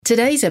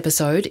Today's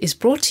episode is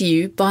brought to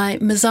you by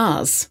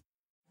Mazars.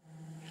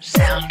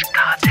 Sound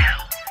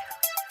Cartel.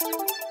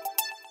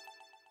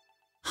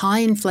 High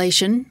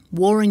inflation,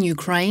 war in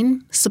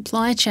Ukraine,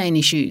 supply chain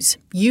issues,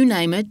 you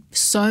name it,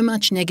 so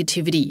much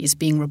negativity is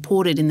being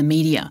reported in the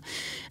media.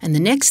 And the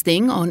next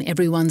thing on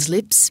everyone's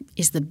lips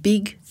is the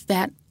big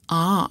fat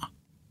R.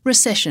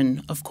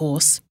 Recession, of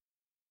course.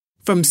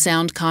 From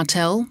Sound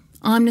Cartel,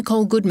 I'm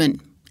Nicole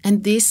Goodman,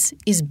 and this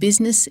is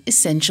Business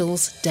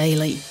Essentials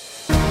Daily.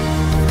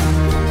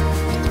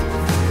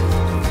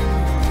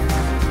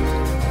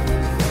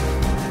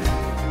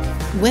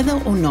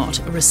 Whether or not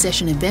a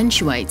recession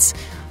eventuates,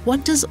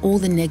 what does all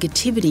the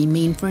negativity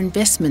mean for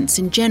investments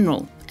in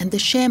general and the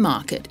share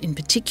market in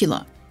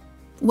particular?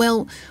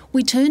 Well,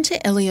 we turn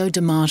to Elio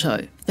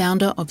D'Amato,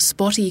 founder of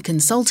Spotty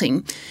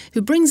Consulting,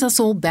 who brings us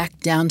all back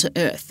down to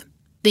earth.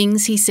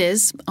 Things, he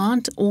says,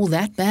 aren't all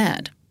that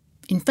bad.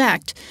 In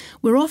fact,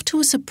 we're off to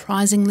a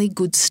surprisingly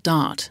good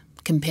start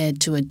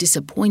compared to a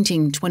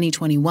disappointing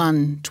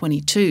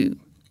 2021-22.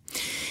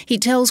 He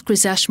tells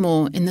Chris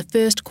Ashmore in the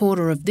first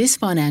quarter of this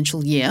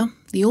financial year,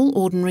 the All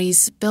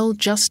Ordinaries fell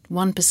just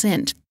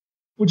 1%.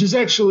 Which is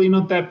actually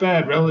not that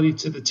bad relative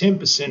to the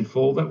 10%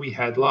 fall that we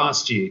had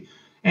last year.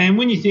 And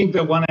when you think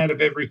that 1 out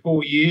of every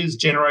 4 years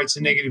generates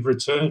a negative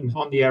return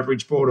on the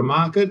average broader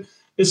market,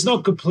 it's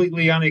not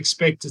completely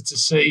unexpected to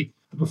see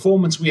the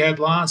performance we had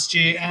last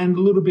year and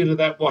a little bit of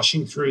that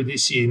washing through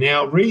this year.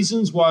 Now,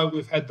 reasons why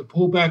we've had the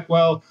pullback,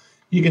 well,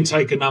 you can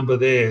take a number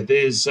there.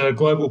 There's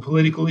global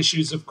political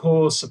issues, of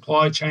course,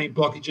 supply chain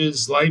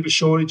blockages, labour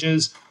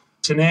shortages.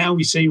 So now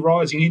we see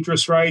rising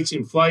interest rates,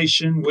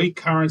 inflation, weak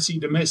currency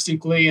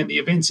domestically, and the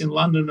events in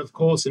London, of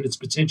course, and its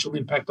potential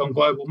impact on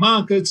global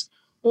markets,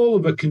 all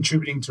of it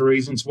contributing to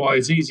reasons why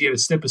it's easier to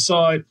step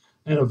aside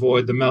and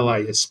avoid the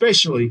melee,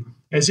 especially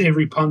as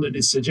every pundit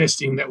is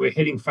suggesting that we're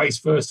heading face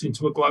first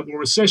into a global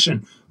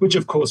recession, which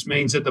of course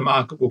means that the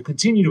market will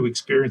continue to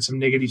experience some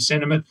negative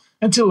sentiment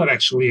until it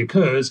actually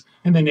occurs,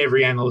 and then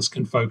every analyst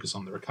can focus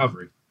on the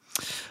recovery.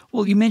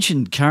 Well, you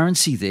mentioned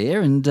currency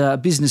there, and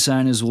business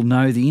owners will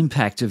know the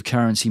impact of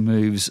currency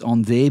moves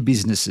on their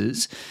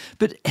businesses.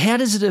 But how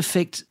does it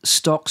affect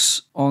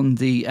stocks on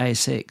the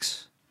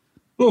ASX?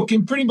 Look,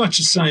 in pretty much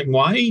the same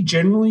way.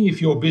 Generally,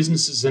 if your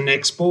business is an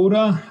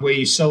exporter where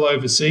you sell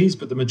overseas,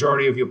 but the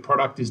majority of your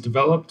product is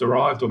developed,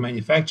 derived or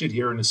manufactured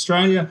here in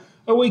Australia,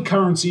 a weak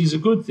currency is a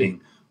good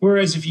thing.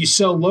 Whereas if you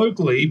sell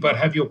locally but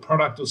have your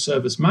product or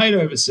service made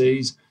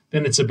overseas,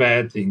 then it's a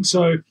bad thing.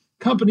 So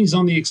companies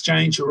on the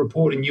exchange who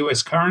report in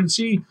US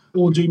currency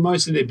or do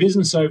most of their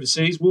business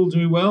overseas will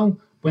do well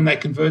when they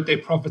convert their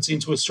profits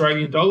into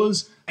Australian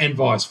dollars and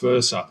vice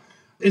versa.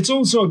 It's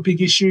also a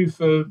big issue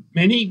for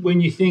many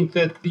when you think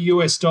that the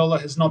US dollar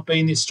has not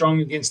been this strong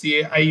against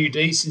the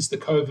AUD since the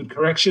COVID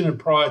correction, and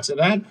prior to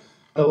that,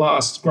 the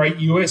last great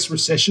US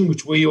recession,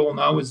 which we all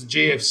know as the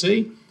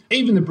GFC.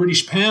 Even the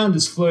British pound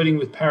is flirting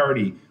with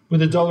parity,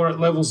 with a dollar at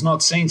levels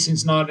not seen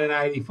since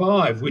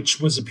 1985, which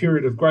was a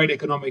period of great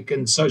economic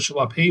and social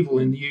upheaval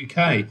in the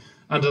UK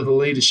under the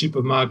leadership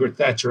of Margaret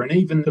Thatcher. And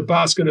even the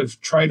basket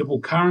of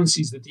tradable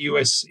currencies that the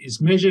US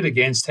is measured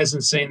against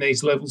hasn't seen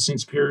these levels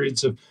since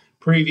periods of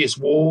previous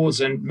wars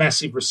and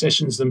massive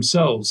recessions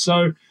themselves.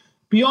 So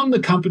beyond the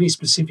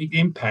company-specific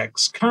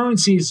impacts,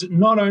 currency is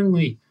not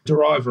only a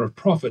deriver of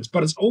profits,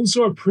 but it's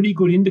also a pretty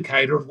good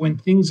indicator of when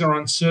things are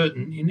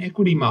uncertain in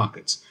equity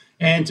markets.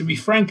 And to be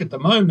frank, at the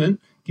moment,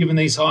 given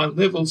these high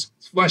levels,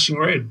 it's flashing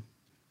red.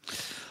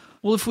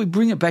 Well, if we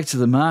bring it back to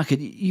the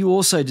market, you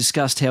also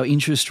discussed how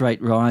interest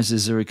rate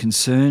rises are a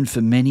concern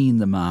for many in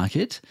the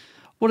market.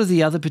 What are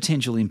the other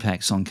potential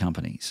impacts on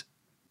companies?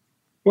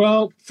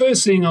 Well,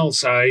 first thing I'll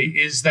say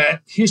is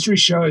that history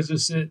shows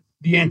us that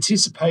the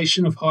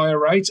anticipation of higher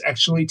rates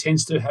actually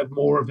tends to have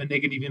more of a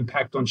negative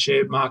impact on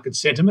share market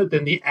sentiment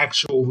than the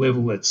actual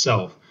level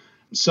itself.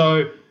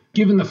 So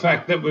given the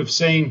fact that we've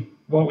seen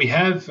what we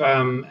have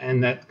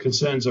and that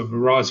concerns of a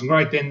rising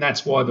rate, then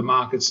that's why the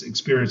market's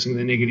experiencing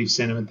the negative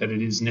sentiment that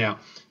it is now.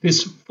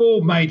 There's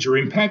 4 major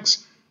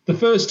impacts. The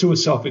first 2 are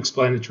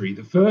self-explanatory.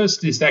 The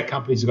first is that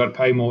companies have got to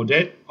pay more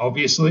debt,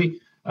 obviously,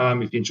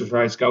 if interest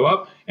rates go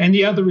up. And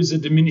the other is a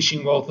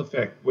diminishing wealth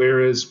effect,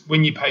 whereas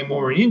when you pay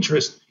more in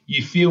interest,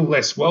 you feel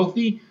less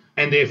wealthy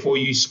and therefore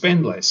you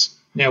spend less.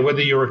 Now,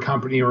 whether you're a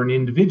company or an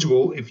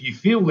individual, if you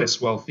feel less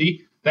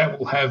wealthy, that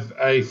will have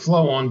a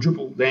flow-on,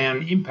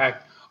 dribble-down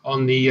impact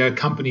on the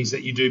companies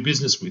that you do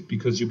business with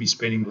because you'll be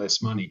spending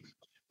less money.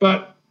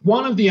 But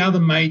one of the other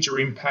major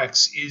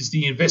impacts is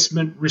the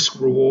investment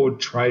risk-reward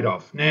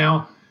trade-off.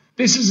 Now,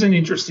 this is an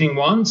interesting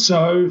one.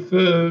 So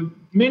for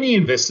many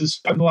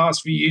investors over the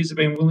last few years have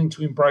been willing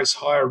to embrace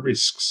higher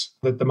risks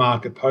that the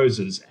market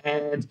poses,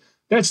 and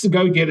that's to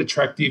go get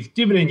attractive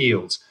dividend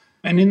yields.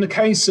 And in the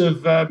case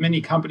of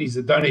many companies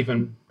that don't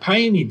even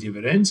pay any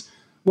dividends,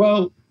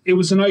 well, it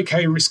was an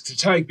okay risk to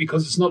take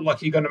because it's not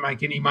like you're going to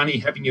make any money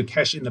having your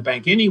cash in the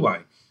bank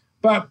anyway.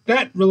 But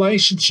that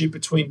relationship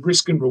between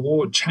risk and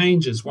reward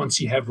changes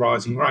once you have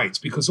rising rates,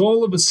 because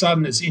all of a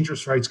sudden as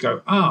interest rates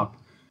go up,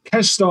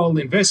 cash-style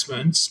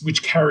investments,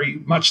 which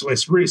carry much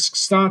less risk,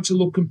 start to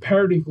look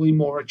comparatively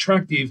more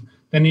attractive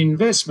than an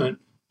investment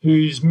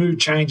whose mood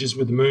changes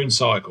with the moon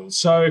cycle.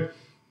 So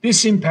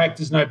this impact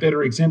is no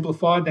better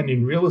exemplified than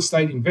in real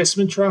estate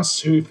investment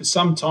trusts, who for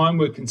some time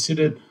were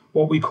considered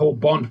what we call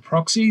bond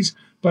proxies.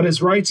 But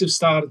as rates have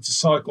started to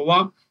cycle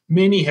up,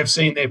 many have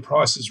seen their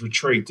prices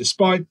retreat,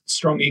 despite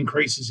strong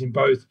increases in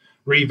both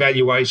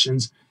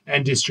revaluations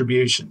and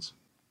distributions.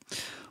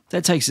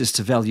 That takes us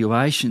to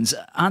valuations.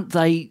 Aren't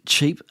they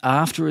cheap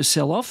after a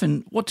sell-off?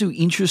 And what do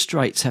interest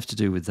rates have to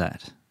do with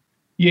that?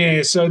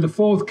 Yeah, so the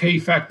fourth key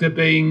factor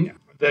being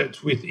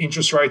that with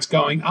interest rates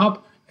going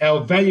up,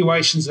 our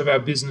valuations of our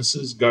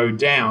businesses go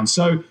down.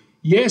 So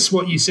yes,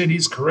 what you said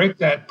is correct,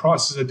 that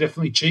prices are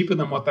definitely cheaper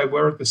than what they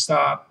were at the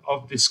start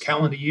of this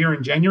calendar year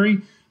in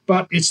January,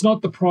 but it's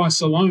not the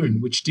price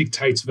alone which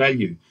dictates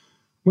value.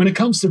 When it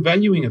comes to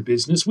valuing a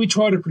business, we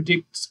try to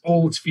predict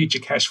all its future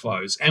cash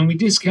flows, and we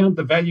discount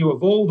the value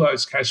of all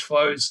those cash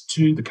flows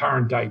to the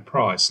current date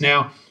price.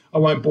 Now, I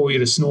won't bore you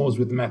to snores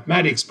with the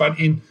mathematics, but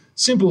in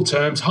simple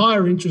terms,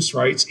 higher interest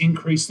rates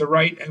increase the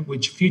rate at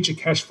which future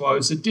cash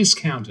flows are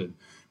discounted,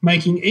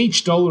 making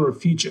each dollar of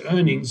future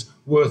earnings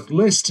worth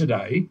less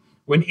today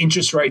when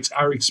interest rates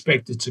are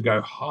expected to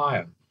go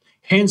higher.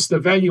 Hence, the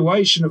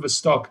valuation of a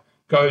stock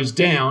goes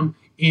down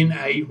in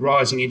a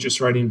rising interest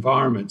rate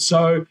environment.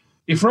 So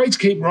if rates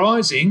keep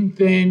rising,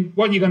 then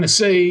what you're going to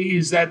see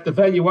is that the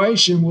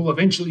valuation will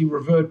eventually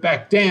revert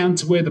back down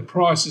to where the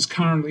price is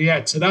currently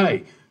at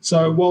today.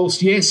 So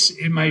whilst, yes,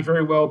 it may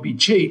very well be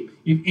cheap,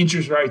 if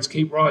interest rates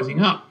keep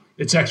rising up,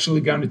 it's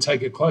actually going to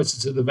take it closer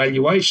to the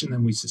valuation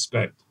than we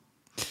suspect.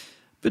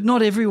 But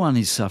not everyone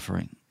is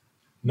suffering.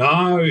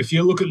 No, if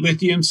you look at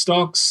lithium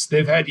stocks,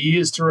 they've had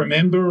years to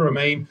remember. I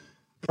mean,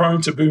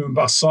 prone to boom and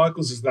bust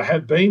cycles as they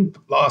have been.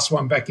 Last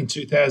one back in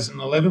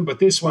 2011, but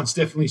this one's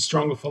definitely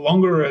stronger for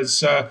longer,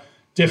 as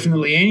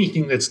definitely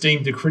anything that's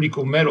deemed a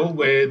critical metal,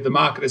 where the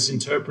market has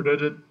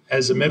interpreted it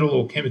as a metal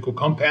or chemical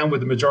compound where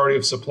the majority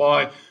of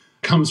supply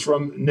comes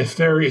from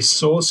nefarious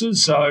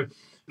sources. So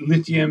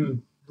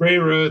lithium,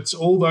 rare earths,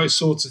 all those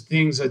sorts of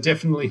things are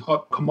definitely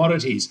hot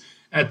commodities.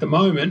 At the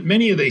moment,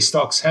 many of these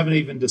stocks haven't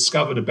even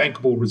discovered a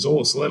bankable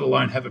resource, let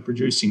alone have a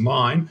producing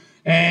mine.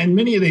 And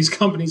many of these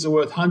companies are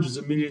worth hundreds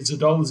of millions of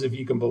dollars, if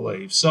you can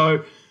believe.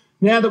 So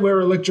now that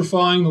we're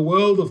electrifying the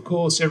world, of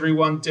course,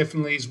 everyone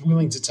definitely is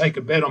willing to take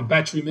a bet on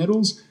battery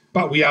metals,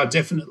 but we are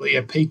definitely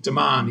at peak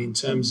demand in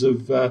terms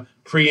of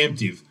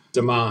preemptive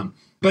demand.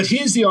 But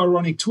here's the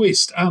ironic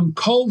twist.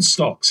 Coal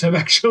stocks have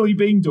actually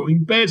been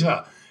doing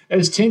better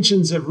as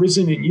tensions have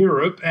risen in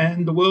Europe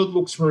and the world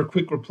looks for a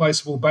quick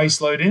replaceable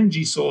baseload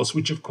energy source,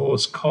 which of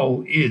course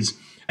coal is.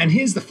 And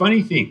here's the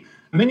funny thing.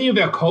 Many of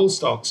our coal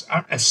stocks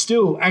are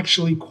still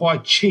actually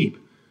quite cheap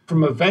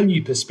from a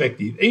value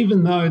perspective,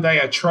 even though they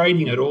are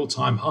trading at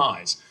all-time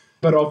highs.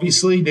 But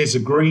obviously there's a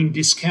green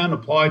discount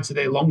applied to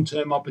their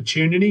long-term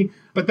opportunity,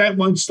 but that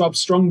won't stop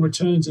strong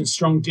returns and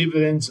strong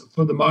dividends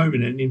for the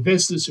moment. And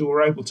investors who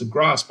were able to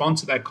grasp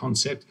onto that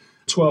concept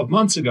 12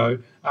 months ago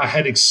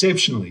had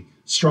exceptionally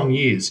strong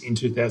years in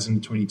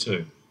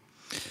 2022.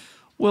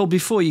 Well,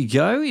 before you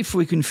go, if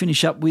we can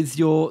finish up with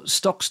your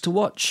stocks to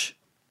watch.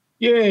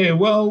 Yeah,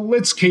 well,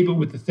 let's keep it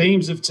with the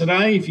themes of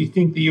today. If you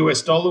think the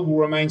US dollar will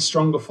remain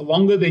stronger for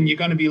longer, then you're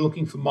going to be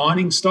looking for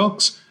mining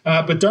stocks.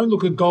 But don't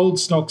look at gold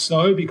stocks,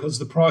 though, because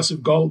the price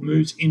of gold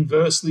moves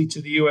inversely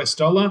to the US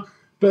dollar.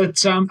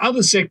 But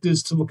other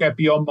sectors to look at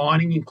beyond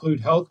mining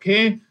include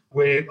healthcare,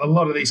 where a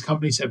lot of these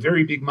companies have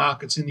very big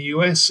markets in the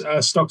US.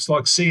 Stocks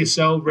like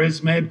CSL,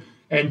 ResMed,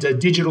 and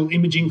digital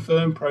imaging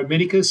firm Pro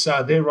Medicus,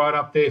 they're right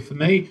up there for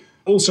me.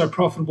 Also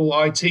profitable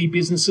IT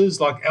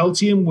businesses like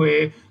Altium,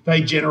 where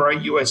they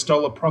generate US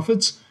dollar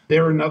profits.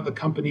 They're another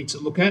company to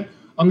look at.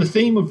 On the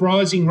theme of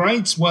rising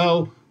rates,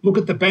 well, look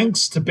at the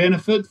banks to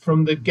benefit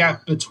from the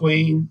gap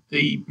between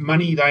the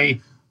money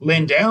they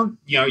lend out,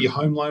 your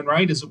home loan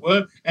rate, as it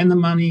were, and the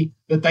money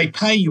that they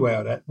pay you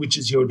out at, which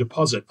is your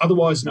deposit,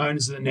 otherwise known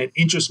as the net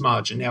interest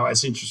margin. Now,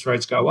 as interest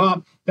rates go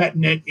up, that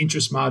net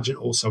interest margin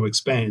also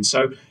expands.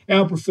 So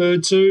our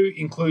preferred two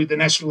include the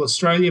National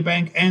Australia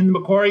Bank and the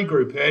Macquarie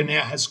Group, who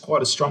now has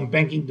quite a strong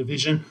banking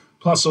division,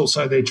 plus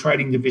also their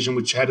trading division,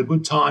 which had a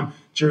good time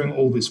during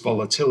all this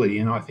volatility,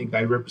 and I think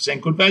they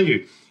represent good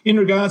value. In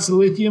regards to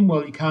lithium,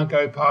 well, you can't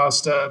go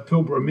past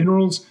Pilbara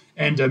Minerals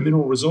and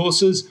Mineral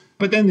Resources,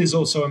 but then there's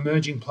also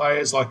emerging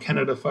players like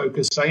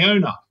Canada-focused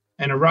Sayona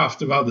and a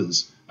raft of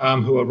others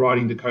who are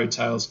riding the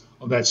coattails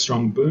of that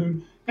strong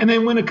boom. And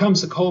then when it comes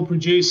to coal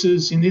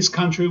producers in this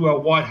country, well,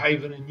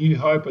 Whitehaven and New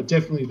Hope are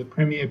definitely the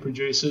premier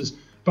producers.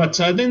 But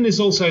then there's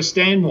also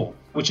Stanmore,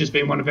 which has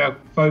been one of our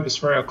focus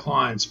for our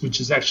clients, which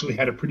has actually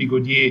had a pretty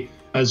good year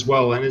as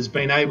well and has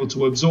been able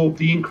to absorb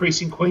the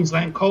increase in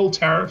Queensland coal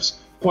tariffs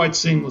quite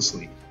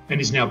seamlessly and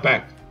is now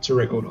back to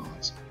record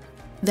highs.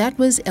 That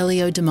was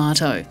Elio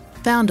D'Amato,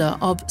 founder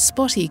of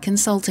Spotty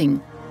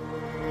Consulting.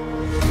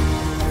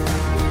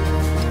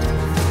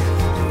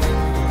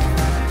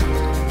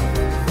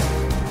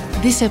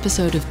 This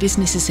episode of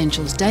Business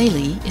Essentials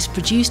Daily is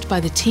produced by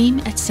the team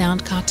at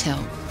Sound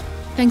Cartel.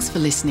 Thanks for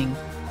listening.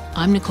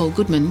 I'm Nicole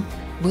Goodman.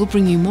 We'll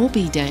bring you more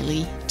Be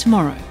Daily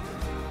tomorrow.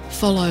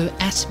 Follow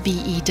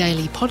 @BE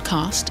Daily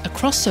Podcast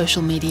across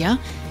social media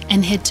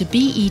and head to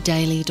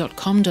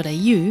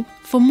bedaily.com.au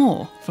for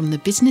more from the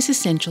Business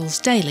Essentials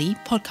Daily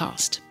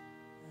Podcast.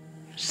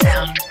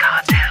 Sound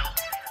Cartel.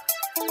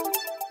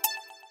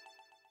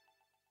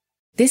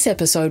 This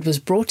episode was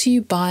brought to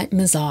you by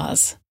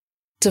Mazars.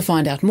 To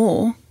find out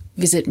more,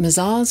 visit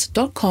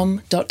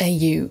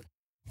mazars.com.au.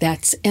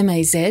 That's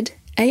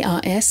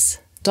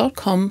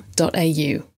mazars.com.au.